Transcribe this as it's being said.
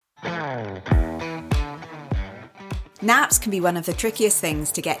Naps can be one of the trickiest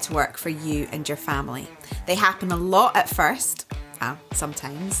things to get to work for you and your family. They happen a lot at first,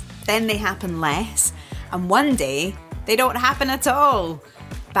 sometimes, then they happen less, and one day they don't happen at all.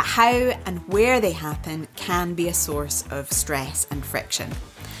 But how and where they happen can be a source of stress and friction.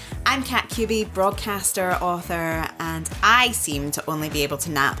 I'm Kat Cuby, broadcaster, author, and I seem to only be able to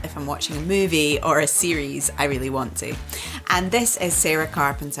nap if I'm watching a movie or a series I really want to. And this is Sarah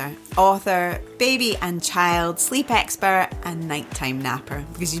Carpenter, author, baby and child, sleep expert, and nighttime napper,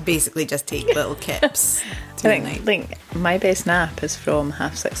 because you basically just take little kips to the night. I think my best nap is from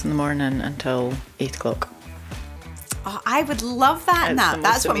 6:30 in the morning until 8 o'clock. Oh, I would love that nap.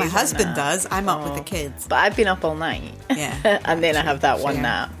 That's what my husband nap. does. I'm up with the kids. But I've been up all night. Yeah. And then I have that one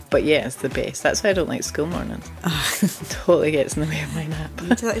nap. But yeah, it's the best. That's why I don't like school mornings. Totally gets in the way of my nap.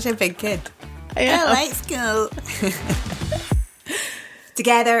 You're such a big kid. Yeah. I like school.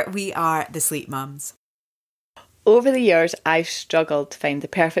 Together, we are the Sleep Mums. Over the years, I've struggled to find the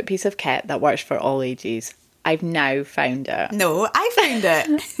perfect piece of kit that works for all ages. I've now found it. No, I found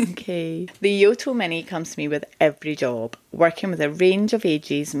it. Okay. The Yoto Mini comes to me with every job. Working with a range of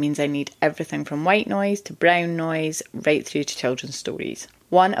ages means I need everything from white noise to brown noise, right through to children's stories.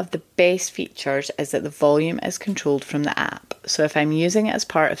 One of the best features is that the volume is controlled from the app. So if I'm using it as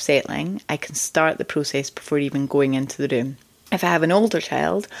part of settling, I can start the process before even going into the room. If I have an older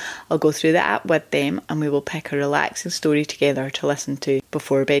child, I'll go through the app with them and we will pick a relaxing story together to listen to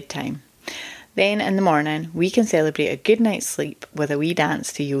before bedtime. Then in the morning, we can celebrate a good night's sleep with a wee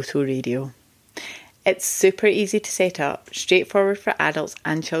dance to Yoto radio. It's super easy to set up, straightforward for adults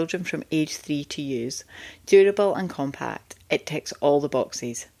and children from age 3 to use, durable and compact. It ticks all the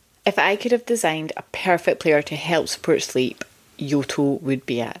boxes. If I could have designed a perfect player to help support sleep, Yoto would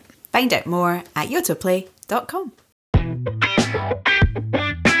be it. Find out more at yotoplay.com.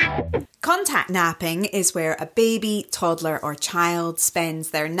 Contact napping is where a baby, toddler or child spends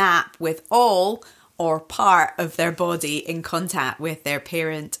their nap with all or part of their body in contact with their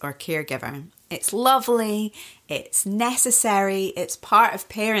parent or caregiver. It's lovely, it's necessary, it's part of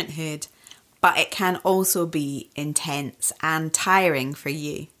parenthood, but it can also be intense and tiring for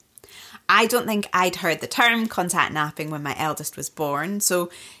you. I don't think I'd heard the term contact napping when my eldest was born, so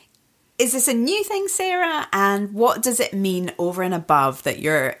is this a new thing, Sarah? And what does it mean over and above that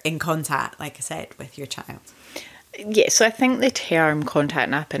you're in contact, like I said, with your child? Yeah, so I think the term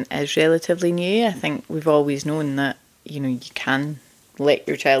contact napping is relatively new. I think we've always known that, you can let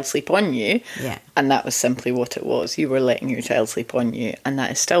your child sleep on you. Yeah. And that was simply what it was. You were letting your child sleep on you. And that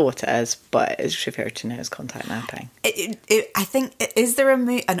is still what it is, but it is referred to now as contact napping. I think, is there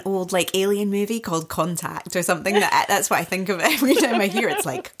an old alien movie called Contact or something? That's what I think of every time I hear it's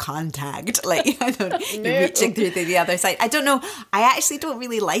like contact. I don't know, you're reaching through to the other side. I don't know. I actually don't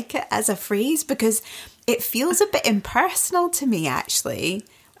really like it as a phrase because it feels a bit impersonal to me, actually.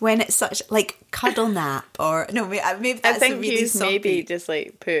 When it's such cuddle nap or no, maybe that's I think a really he's soppy. Maybe just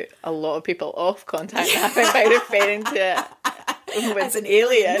put a lot of people off contact napping by referring to it as an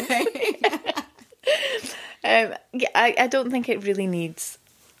alien. I don't think it really needs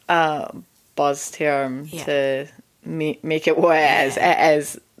a buzz term to make it what it is. It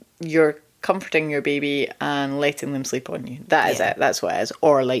is you're comforting your baby and letting them sleep on you. That is it. That's what it is.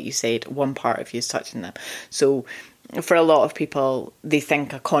 Or like you said, one part of you is touching them. So for a lot of people, they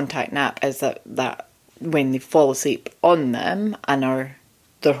think a contact nap is that when they fall asleep on them and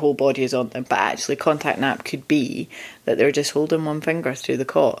their whole body is on them. But actually, contact nap could be that they're just holding one finger through the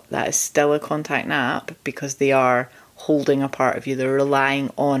cot. That is still a contact nap because they are holding a part of you. They're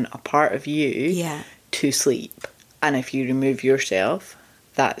relying on a part of you to sleep. And if you remove yourself,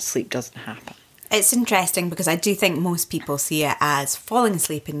 that sleep doesn't happen. It's interesting because I do think most people see it as falling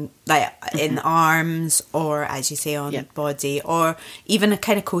asleep in arms or, as you say, on the body, or even a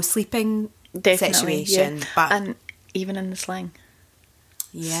kind of co-sleeping situation. Yeah. But and even in the sling.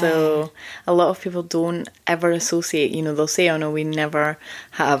 Yeah. So a lot of people don't ever associate, they'll say, oh no, we never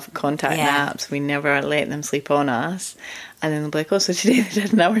have contact naps, we never let them sleep on us. And then they'll be like, oh, so today they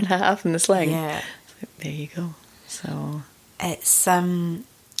did an hour and a half in the sling. Yeah. So there you go. So it's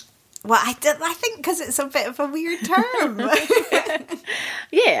well, I think because it's a bit of a weird term.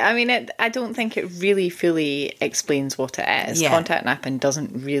 Yeah, I mean, I don't think it really fully explains what it is. Yeah. Contact napping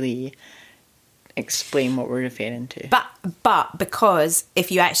doesn't really explain what we're referring to. But because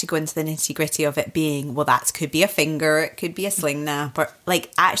if you actually go into the nitty gritty of it being, well, that could be a finger, it could be a sling nap, or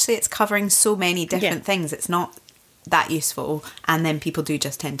actually it's covering so many different things. It's not that useful, and then people do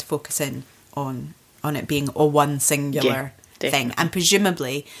just tend to focus in on it being a one singular thing. And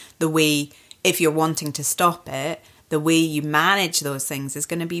presumably the way, if you're wanting to stop it, the way you manage those things is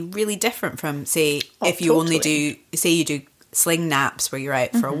going to be really different from, say, if you totally. only do, say you do sling naps where you're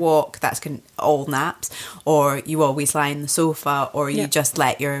out for a walk, that's all naps, or you always lie on the sofa, or you just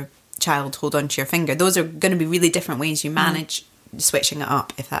let your child hold onto your finger. Those are going to be really different ways you manage switching it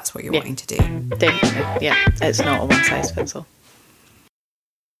up if that's what you're wanting to do. Definitely, yeah. It's not a one size fits all.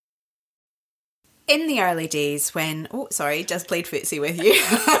 In the early days when... Oh, sorry, just played footsie with you.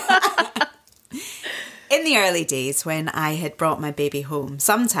 In the early days when I had brought my baby home,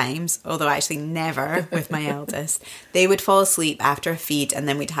 sometimes, although actually never with my eldest, they would fall asleep after a feed and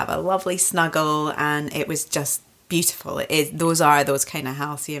then we'd have a lovely snuggle and it was just beautiful. Those are those kind of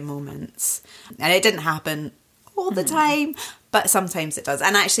halcyon moments. And it didn't happen all the time, but sometimes it does.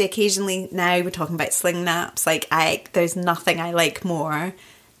 And actually occasionally now we're talking about sling naps. Like there's nothing I like more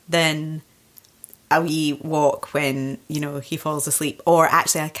than a wee walk when, you know, he falls asleep. Or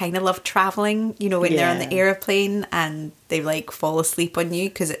actually I kind of love travelling, you know, when they're on the aeroplane and they like fall asleep on you,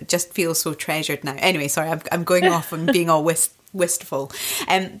 because it just feels so treasured now. Anyway, sorry, I'm going off and being all wistful.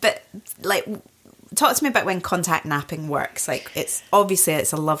 But like, talk to me about when contact napping works. Like, it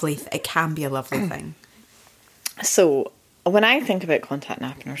can be a lovely thing. So when I think about contact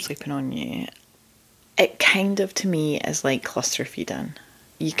napping or sleeping on you, it kind of to me is like cluster feeding.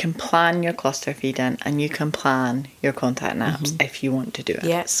 You can plan your cluster feeding and you can plan your contact naps if you want to do it.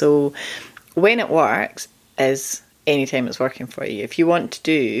 Yeah. So when it works is anytime it's working for you. If you want to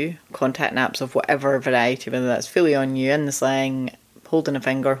do contact naps of whatever variety, whether that's fully on you, in the sling, holding a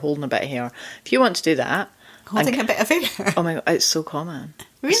finger, holding a bit of hair. If you want to do that. Holding a bit of hair? Oh my God, it's so common.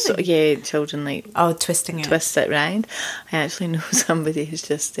 Really? So, yeah, children like... Oh, twisting it. Twist it round. I actually know somebody who's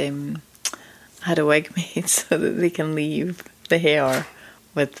just had a wig made so that they can leave the hair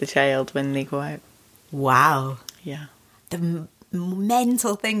with the child when they go out. Wow. Yeah. The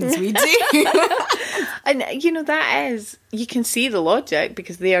mental things we do. And, you know, that is... You can see the logic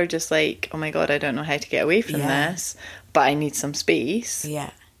because they are just like, oh my God, I don't know how to get away from this, but I need some space.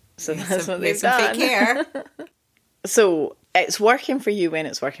 Yeah. So that's what they've done. Fake hair. So it's working for you when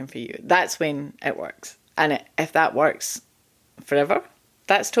it's working for you. That's when it works. And if that works forever,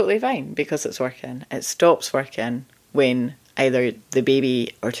 that's totally fine because it's working. It stops working when either the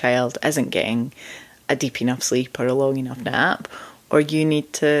baby or child isn't getting a deep enough sleep or a long enough nap, or you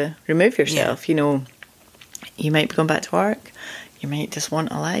need to remove yourself. You know, you might be going back to work. You might just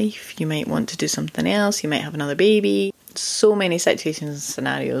want a life. You might want to do something else. You might have another baby. So many situations and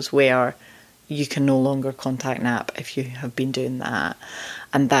scenarios where you can no longer contact nap if you have been doing that.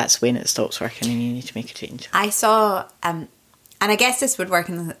 And that's when it stops working and you need to make a change. I saw, and I guess this would work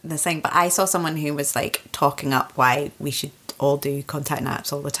in the thing, but I saw someone who was like talking up why we should all do contact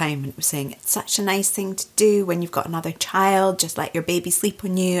naps all the time, and it was saying it's such a nice thing to do when you've got another child, just let your baby sleep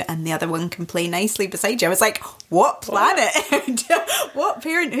on you and the other one can play nicely beside you. I was like, what planet? What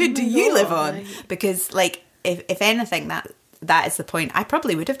parenthood do you live on? Because like, if anything, that is the point. I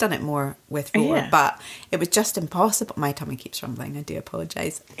probably would have done it more with Roar, but it was just impossible. My tummy keeps rumbling. I do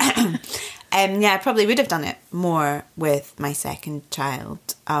apologise. I probably would have done it more with my second child,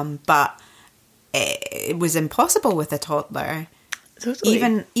 but it was impossible with a toddler.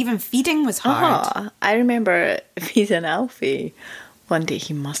 Totally. Even feeding was hard. I remember feeding Alfie one day.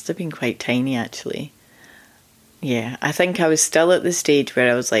 He must have been quite tiny, actually. Yeah, I think I was still at the stage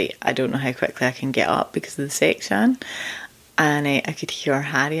where I was like, I don't know how quickly I can get up because of the section. And I could hear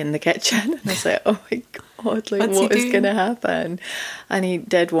Harry in the kitchen. And I was like, oh my God, like what is going to happen? And he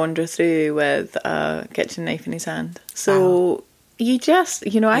did wander through with a kitchen knife in his hand. So you just,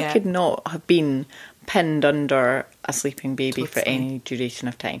 I could not have been pinned under a sleeping baby for any duration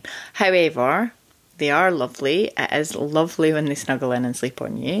of time. However, they are lovely. It is lovely when they snuggle in and sleep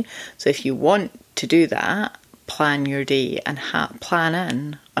on you. So if you want to do that, plan your day and plan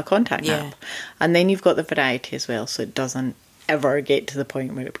in a contact nap. And then you've got the variety as well, so it doesn't ever get to the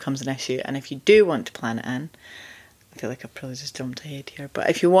point where it becomes an issue. And if you do want to plan it in, I feel like I've probably just jumped ahead here, but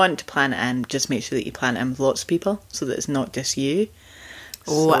if you want to plan it in, just make sure that you plan it in with lots of people so that it's not just you.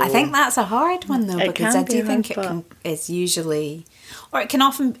 I think that's a hard one though, because I do think it's usually, or it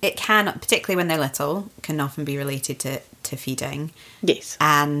can, particularly when they're little, can often be related to feeding. Yes.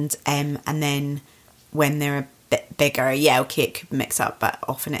 And then when they're a bit bigger, it could mix up, but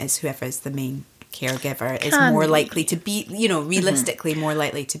often it is whoever is the main caregiver is more likely to be, realistically more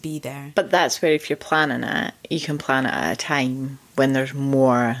likely to be there. But that's where if you're planning it, you can plan it at a time when there's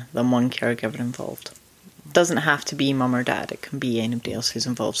more than one caregiver involved. It doesn't have to be mum or dad, it can be anybody else who's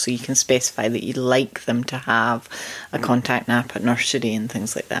involved. So you can specify that you'd like them to have a contact nap at nursery and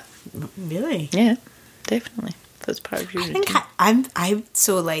things like that. Really? Yeah, definitely. That's part of your routine. I think I'm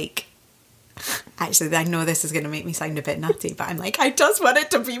so like, Actually, I know this is going to make me sound a bit nutty, but I'm like, I just want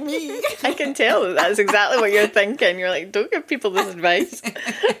it to be me. I can tell that that's exactly what you're thinking. You're like, don't give people this advice.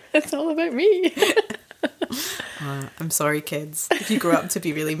 It's all about me. I'm sorry, kids. If you grow up to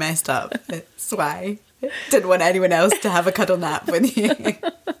be really messed up, it's why. Didn't want anyone else to have a cuddle nap with you.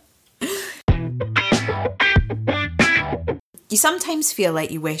 You sometimes feel like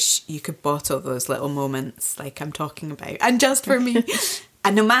you wish you could bottle those little moments like I'm talking about, and just for me.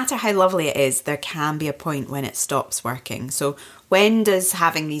 And no matter how lovely it is, there can be a point when it stops working. So when does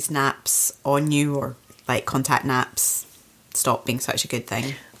having these naps on you, or like contact naps, stop being such a good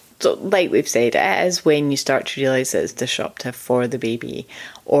thing? So like we've said, it is when you start to realise that it's disruptive for the baby,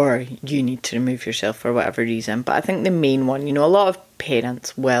 or you need to remove yourself for whatever reason. But I think the main one, a lot of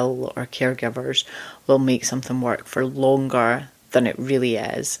parents will, or caregivers will make something work for longer than it really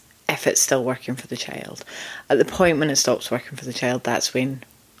is, if it's still working for the child. At the point when it stops working for the child, that's when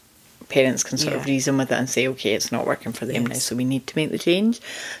parents can sort of reason with it and say, okay, it's not working for them now, so we need to make the change.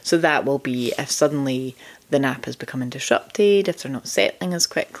 So that will be if suddenly the nap is becoming disrupted, if they're not settling as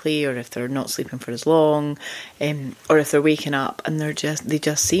quickly, or if they're not sleeping for as long, or if they're waking up and they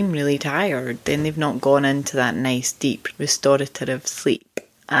just seem really tired, then they've not gone into that nice, deep, restorative sleep,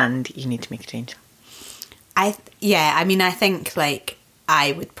 and you need to make a change. I think like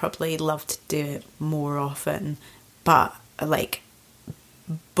I would probably love to do it more often, but like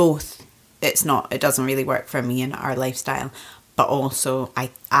both, it doesn't really work for me in our lifestyle, but also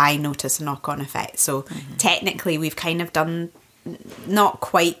I notice a knock-on effect. So technically we've kind of done not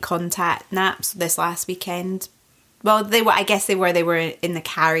quite contact naps this last weekend. Well, I guess they were in the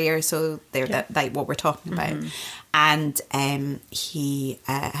carrier, so they're like what we're talking about. And he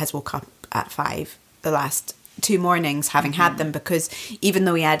has woke up at 5 the last 2 mornings having had them, because even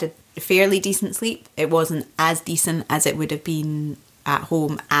though he had a fairly decent sleep, it wasn't as decent as it would have been at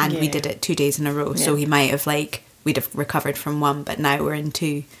home, and we did it 2 days in a row, so he might have we'd have recovered from 1, but now we're in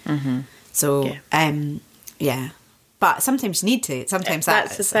 2. So but sometimes you need to, sometimes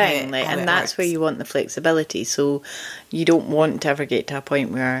that's the thing, and that's where you want the flexibility. So you don't want to ever get to a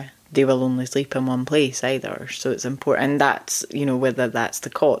point where they will only sleep in one place either. So it's important, and that's whether that's the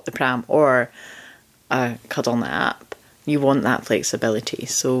cot, the pram, or a cuddle nap, you want that flexibility.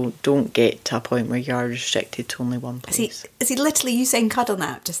 So don't get to a point where you are restricted to only one place. Is he literally, you saying cuddle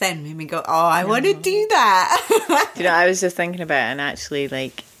nap just then made me go, oh, I want to do that. I was just thinking about it, and actually,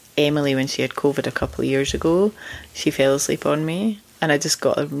 like Emily, when she had COVID a couple of years ago, she fell asleep on me, and I just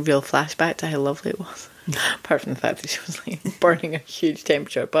got a real flashback to how lovely it was. Apart from the fact that she was like burning a huge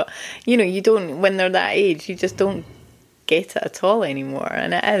temperature, but you don't, when they're that age, you just don't get it at all anymore,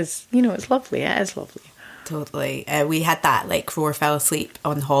 and it is, it's lovely. It is lovely. Totally. We had that like Roar fell asleep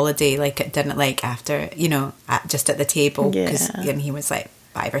on holiday, like at dinner, like after just at the table, because he was like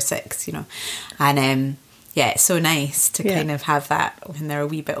 5 or 6, and it's so nice to kind of have that when they're a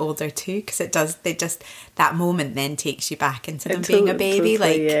wee bit older too, because that moment then takes you back into them being a baby,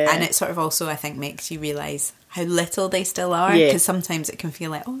 and it sort of also, I think, makes you realise how little they still are, because sometimes it can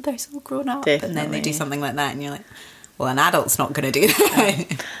feel like, oh, they're so grown up. Definitely. And then they do something like that and you're like, well, an adult's not going to do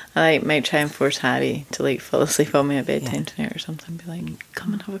that. I might try and force Harry to fall asleep on me at bedtime tonight or something. Be like,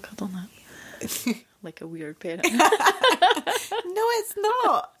 come and have a cuddle nap. Like a weird parent. No, it's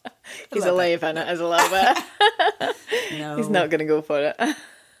not. He's alive in it as a little bit. No. He's not going to go for it.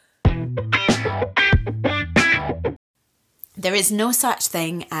 There is no such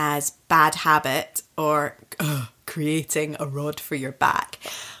thing as bad habit or creating a rod for your back.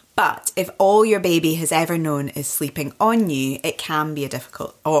 But if all your baby has ever known is sleeping on you, it can be a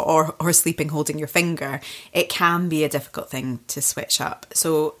difficult, or sleeping holding your finger, it can be a difficult thing to switch up.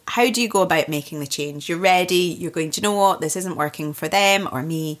 So how do you go about making the change? You're ready, you're going, do you know what, this isn't working for them or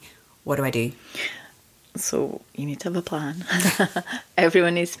me, what do I do? So you need to have a plan.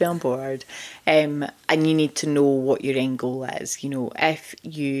 Everyone needs to be on board, and you need to know what your end goal is. If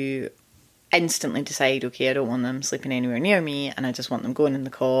you instantly decide, okay, I don't want them sleeping anywhere near me, and I just want them going in the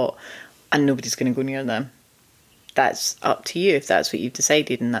cot, and nobody's going to go near them, that's up to you if that's what you've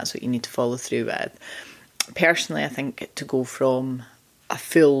decided, and that's what you need to follow through with. Personally, I think to go from a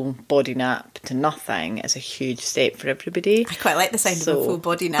full body nap to nothing is a huge step for everybody. I quite like the sound of a full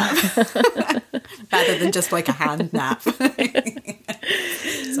body nap rather than just like a hand nap.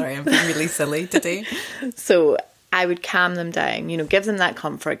 Sorry, I'm being really silly today. So I would calm them down, give them that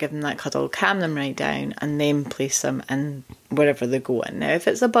comfort, give them that cuddle, calm them right down, and then place them in wherever they're going. Now, if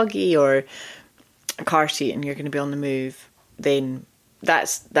it's a buggy or a car seat and you're going to be on the move, then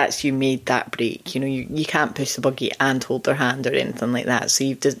that's you made that break. You can't push the buggy and hold their hand or anything like that. So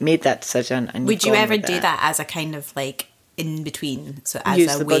you've just made that decision. And would you ever do that as a kind of like in between, so as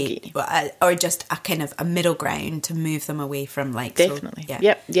use a the way, buggy. or just a kind of a middle ground to move them away from, like, Definitely. So,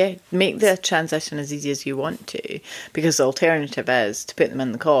 yeah. Yeah. Make the transition as easy as you want to, because the alternative is to put them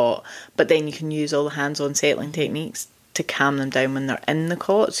in the cot, but then you can use all the hands-on settling techniques to calm them down when they're in the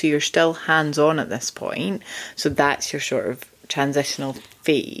cot. So you're still hands-on at this point. So that's your sort of transitional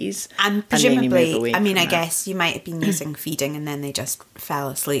phase. And presumably, and I mean, I guess you might have been using feeding and then they just fell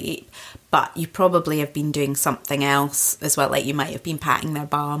asleep, but you probably have been doing something else as well. Like, you might have been patting their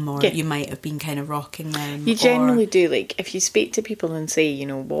bum, or you might have been kind of rocking them. You generally do. Like, if you speak to people and say, you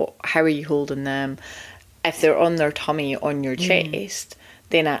know, how are you holding them? If they're on their tummy on your chest,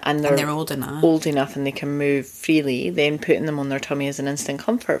 then and they're old enough and they can move freely, then putting them on their tummy is an instant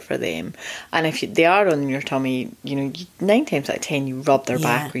comfort for them. And if they are on your tummy, you know, 9 times out of 10 you rub their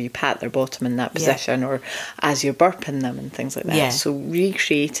back, or you pat their bottom in that position, or as you're burping them and things like that. So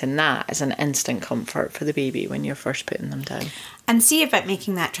recreating that is an instant comfort for the baby when you're first putting them down. And see about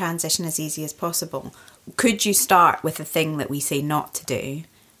making that transition as easy as possible. Could you start with a thing that we say not to do,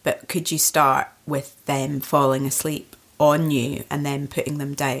 but could you start with them falling asleep on you and then putting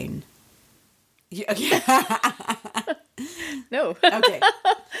them down? No. Okay.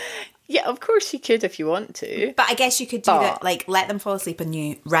 Yeah, of course you could if you want to. But I guess you could do that, like, let them fall asleep on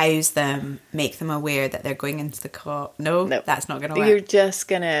you, rouse them, make them aware that they're going into the cot. No, that's not going to work. You're just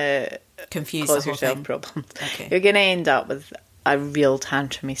going to confuse cause the whole yourself thing. problems. Okay. You're going to end up with a real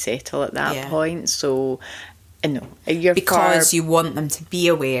tantrumy settle at that point. So, no. Because you want them to be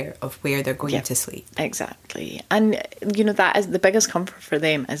aware of where they're going to sleep. Exactly. And, you know, that is the biggest comfort for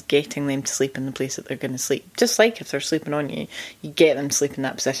them, is getting them to sleep in the place that they're going to sleep. Just like if they're sleeping on you, you get them to sleep in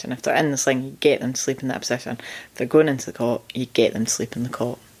that position. If they're in the sling, you get them to sleep in that position. If they're going into the cot, you get them to sleep in the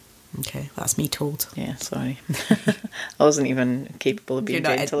cot. Okay, that's me told. Yeah, sorry. I wasn't even capable of being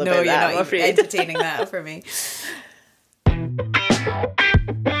gentle about that. No, you're not entertaining that for me.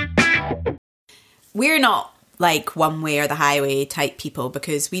 We're not like one way or the highway type people,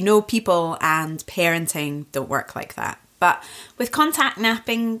 because we know people and parenting don't work like that. But with contact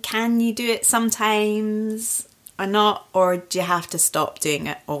napping, can you do it sometimes or not? Or do you have to stop doing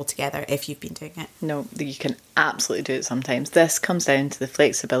it altogether if you've been doing it? No, you can absolutely do it sometimes. This comes down to the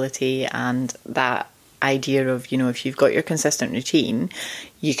flexibility and that idea of, you know, if you've got your consistent routine,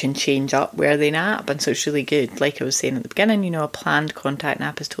 you can change up where they nap, and so it's really good. Like I was saying at the beginning, you know, a planned contact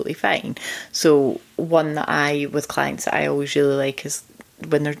nap is totally fine. So one that with clients that I always really like is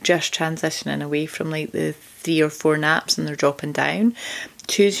when they're just transitioning away from like the 3 or 4 naps and they're dropping down,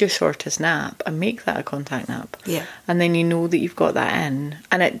 choose your shortest nap and make that a contact nap. Yeah. And then you know that you've got that in,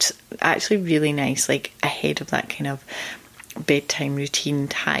 and it's actually really nice, like ahead of that kind of bedtime routine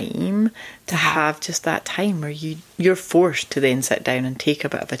time, to have just that time where you're forced to then sit down and take a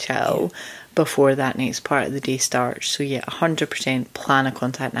bit of a chill before that next part of the day starts. So 100% plan a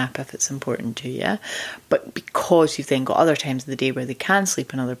contact nap if it's important to you. But because you've then got other times of the day where they can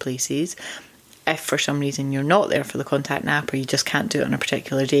sleep in other places, if for some reason you're not there for the contact nap, or you just can't do it on a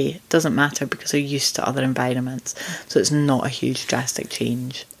particular day, it doesn't matter, because they're used to other environments. So it's not a huge drastic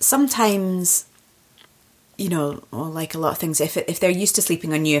change. Sometimes, you know, like a lot of things, if they're used to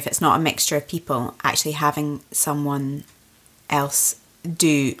sleeping on you, if it's not a mixture of people, actually having someone else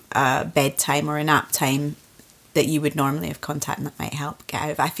do a bedtime or a nap time that you would normally have contact, and that might help get out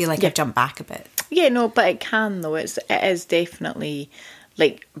of it. I feel like I've jumped back a bit. Yeah, no, but it can though. It is definitely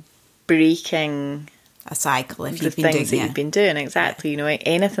like breaking a cycle if the you've been doing things that you've been doing. Exactly. You know,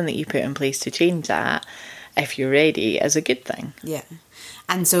 anything that you put in place to change that, if you're ready, is a good thing. Yeah.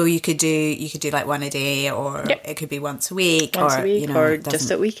 And so you could do like one a day, or it could be once a week, you know, or just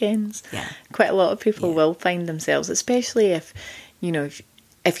at weekends. Yeah. Quite a lot of people will find themselves, especially if, you know,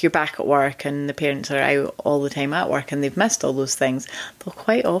 if you're back at work and the parents are out all the time at work and they've missed all those things, they'll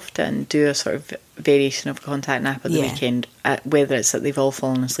quite often do a sort of variation of contact nap at the weekend, whether it's that they've all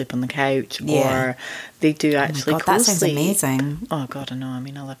fallen asleep on the couch or they do actually that sounds amazing. Oh God, I know. I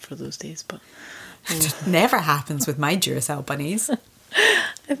mean, I live for those days, but it never happens with my Duracell bunnies.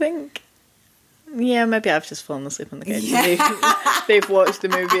 I think, maybe I've just fallen asleep on the couch. Yeah. They've watched the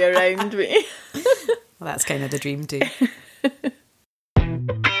movie around me. Well, that's kind of the dream too.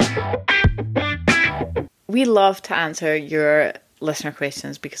 We love to answer your listener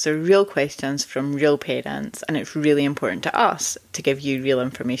questions because they're real questions from real parents, and it's really important to us to give you real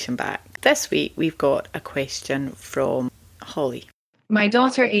information back. This week we've got a question from Holly. My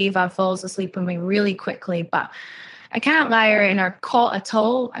daughter Ava falls asleep with me really quickly, but I can't lie her in her cot at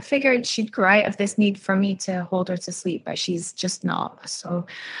all. I figured she'd grow out of this need for me to hold her to sleep, but she's just not. So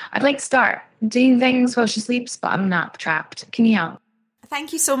I'd like to start doing things while she sleeps, but I'm nap trapped. Can you help?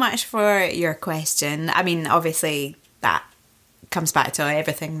 Thank you so much for your question. I mean, obviously, that comes back to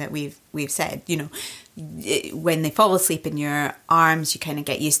everything that we've said. You know, when they fall asleep in your arms, you kind of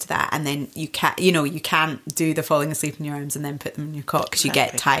get used to that, and then you can't do the falling asleep in your arms and then put them in your cot, because you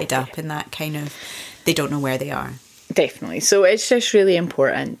get tied up in that kind of, they don't know where they are. Definitely. So it's just really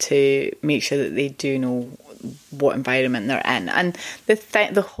important to make sure that they do know what environment they're in. And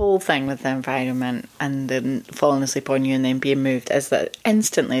the whole thing with the environment and then falling asleep on you and then being moved is that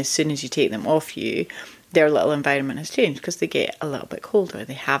instantly, as soon as you take them off you, their little environment has changed, because they get a little bit colder.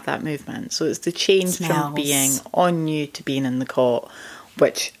 They have that movement. So it's the change from being on you to being in the cot,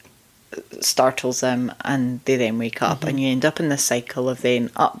 which startles them, and they then wake up, and you end up in this cycle of then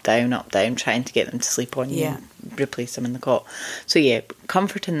up, down, trying to get them to sleep on you, and replace them in the cot. So yeah,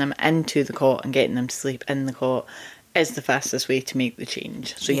 comforting them into the cot and getting them to sleep in the cot is the fastest way to make the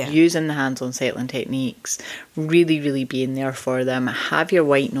change. So using the hands-on settling techniques, really being there for them, have your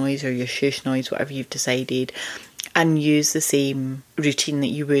white noise or your shush noise, whatever you've decided, and use the same routine that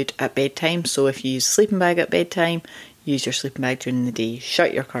you would at bedtime. So if you use a sleeping bag at bedtime, use your sleeping bag during the day,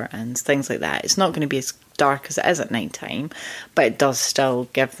 shut your curtains, things like that. It's not going to be as dark as it is at night time, but it does still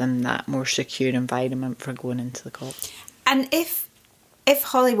give them that more secure environment for going into the cot. And if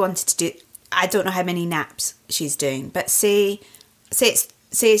Holly wanted to do, I don't know how many naps she's doing, but say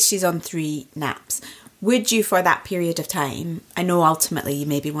she's on 3 naps, would you, for that period of time, I know ultimately you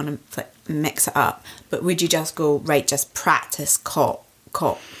maybe want to mix it up, but would you just go, right, just practice cot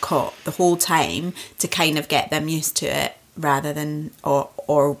the whole time to kind of get them used to it, rather than,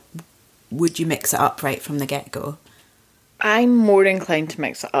 or would you mix it up right from the get-go? I'm more inclined to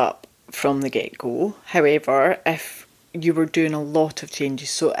mix it up from the get-go. However, if you were doing a lot of changes,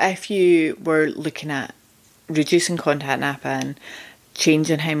 so if you were looking at reducing contact napping,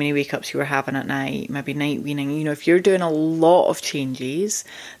 changing how many wake-ups you were having at night, maybe night weaning, you know, if you're doing a lot of changes,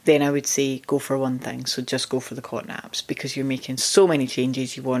 then I would say go for one thing. So just go for the cot naps, because you're making so many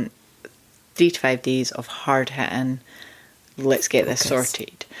changes. You want 3 to 5 days of hard hitting, let's get this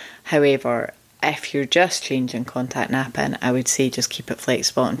sorted. However, if you're just changing contact napping, I would say just keep it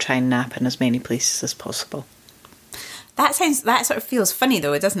flexible and try and nap in as many places as possible. That sort of feels funny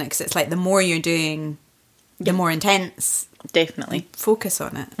though, doesn't it? Because it's like the more you're doing, the more intense. Definitely. Focus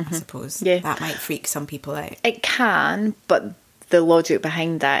on it, I suppose. Yeah. That might freak some people out. It can, but the logic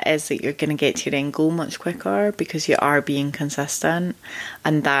behind that is that you're going to get to your end goal much quicker, because you are being consistent,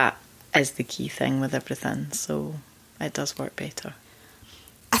 and that is the key thing with everything. So it does work better.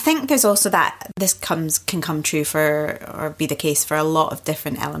 I think there's also that this can come true for, or be the case for, a lot of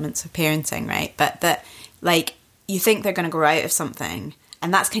different elements of parenting, right? But that, like, you think they're going to grow out of something,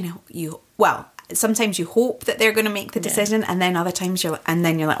 and that's kind of, sometimes you hope that they're going to make the decision, and then other times you're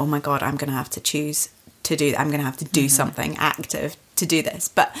like, oh my God, I'm going to have to choose to do that. I'm going to have to do something active to do this.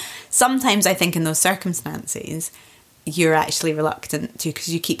 But sometimes I think in those circumstances, you're actually reluctant to, because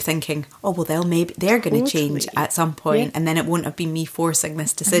you keep thinking, oh, well, they're going to change at some point, and then it won't have been me forcing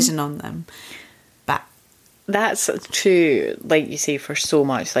this decision on them. But that's true, like you say, for so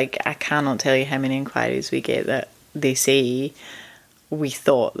much. Like, I cannot tell you how many inquiries we get that they say, we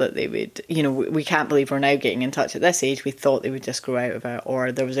thought that they would, you know, we can't believe we're now getting in touch at this age. We thought they would just grow out of it,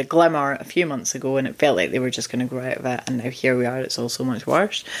 or there was a glimmer a few months ago and it felt like they were just going to grow out of it, and now here we are, it's all so much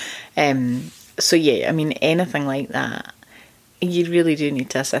worse. So yeah, I mean, anything like that, you really do need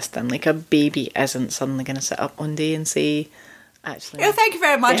to assist them. Like, a baby isn't suddenly going to sit up one day and say, actually, oh, thank you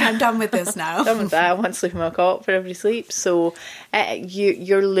very much, I'm done with this now. Done with that, I want to sleep in my cot for every sleep. So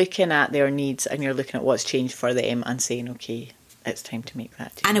you're looking at their needs, and you're looking at what's changed for them, and saying, okay, it's time to make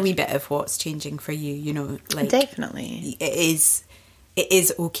that change. And a wee bit of what's changing for you, you know, like, definitely it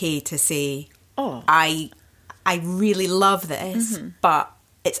is okay to say, oh, I really love this, but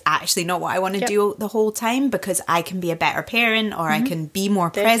it's actually not what I want to do the whole time, because I can be a better parent, or I can be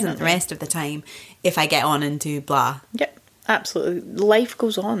more present the rest of the time if I get on and do blah. Yep, absolutely. Life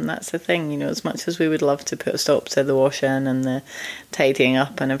goes on, that's the thing, you know, as much as we would love to put a stop to the washing and the tidying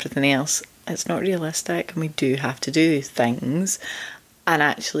up and everything else, it's not realistic, and we do have to do things, and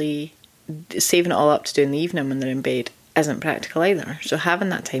actually saving it all up to do in the evening when they're in bed isn't practical either. So having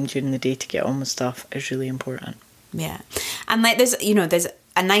that time during the day to get on with stuff is really important. Yeah. And like there's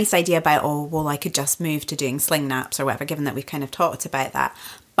a nice idea about, oh, well, I could just move to doing sling naps or whatever, given that we've kind of talked about that.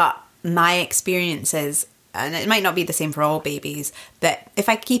 But my experience is, and it might not be the same for all babies, that if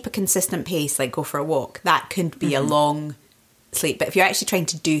I keep a consistent pace, like go for a walk, that could be a long sleep. But if you're actually trying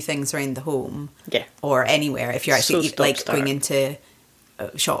to do things around the home, or anywhere, if you're actually going into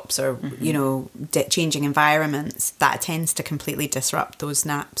shops or you know, changing environments, that tends to completely disrupt those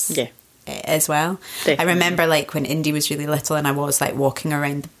naps as well. Definitely. I remember like when Indy was really little and I was like walking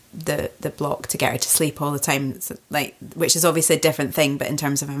around the block to get her to sleep all the time, like, which is obviously a different thing, but in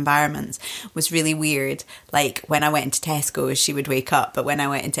terms of environments was really weird. Like when I went into Tesco's, she would wake up, but when I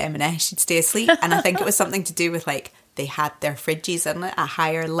went into M&S, she'd stay asleep. And I think it was something to do with like they had their fridges in it a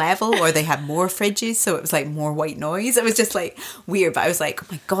higher level, or they had more fridges, so it was like more white noise. It was just like weird, but I was like, oh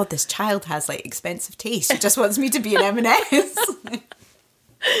my god, this child has like expensive taste. She just wants me to be in M&S.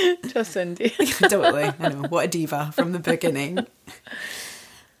 Just Cindy. Totally. I know, what a diva from the beginning.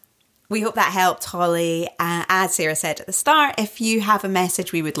 We hope that helped, Holly. As Sarah said at the start, if you have a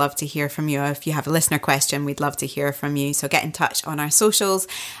message, we would love to hear from you. If you have a listener question, we'd love to hear from you. So get in touch on our socials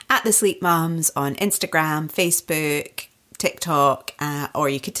at The Sleep Mums on Instagram, Facebook, TikTok, or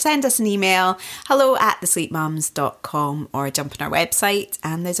you could send us an email, hello@thesleepmums.com, or jump on our website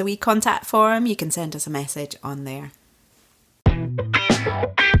and there's a wee contact form. You can send us a message on there.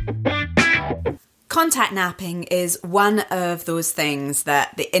 Contact napping is one of those things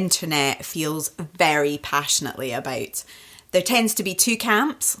that the internet feels very passionately about. There tends to be two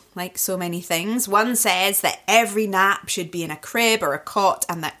camps, like so many things. One says that every nap should be in a crib or a cot,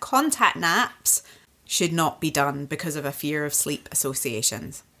 and that contact naps should not be done because of a fear of sleep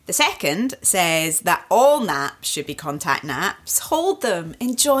associations. The second says that all naps should be contact naps. Hold them,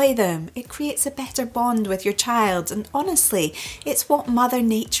 enjoy them. It creates a better bond with your child, and honestly, it's what Mother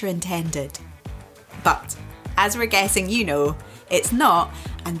Nature intended. But, as we're guessing you know, it's not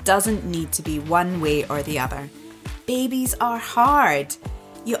and doesn't need to be one way or the other. Babies are hard.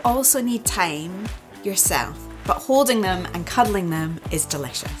 You also need time yourself, but holding them and cuddling them is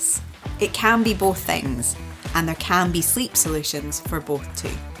delicious. It can be both things, and there can be sleep solutions for both too.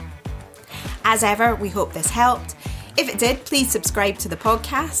 As ever, we hope this helped. If it did, please subscribe to the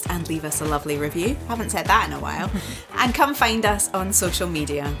podcast and leave us a lovely review. I haven't said that in a while. And come find us on social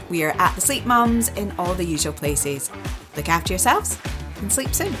media. We are at The Sleep Mums in all the usual places. Look after yourselves and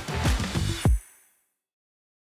sleep soon.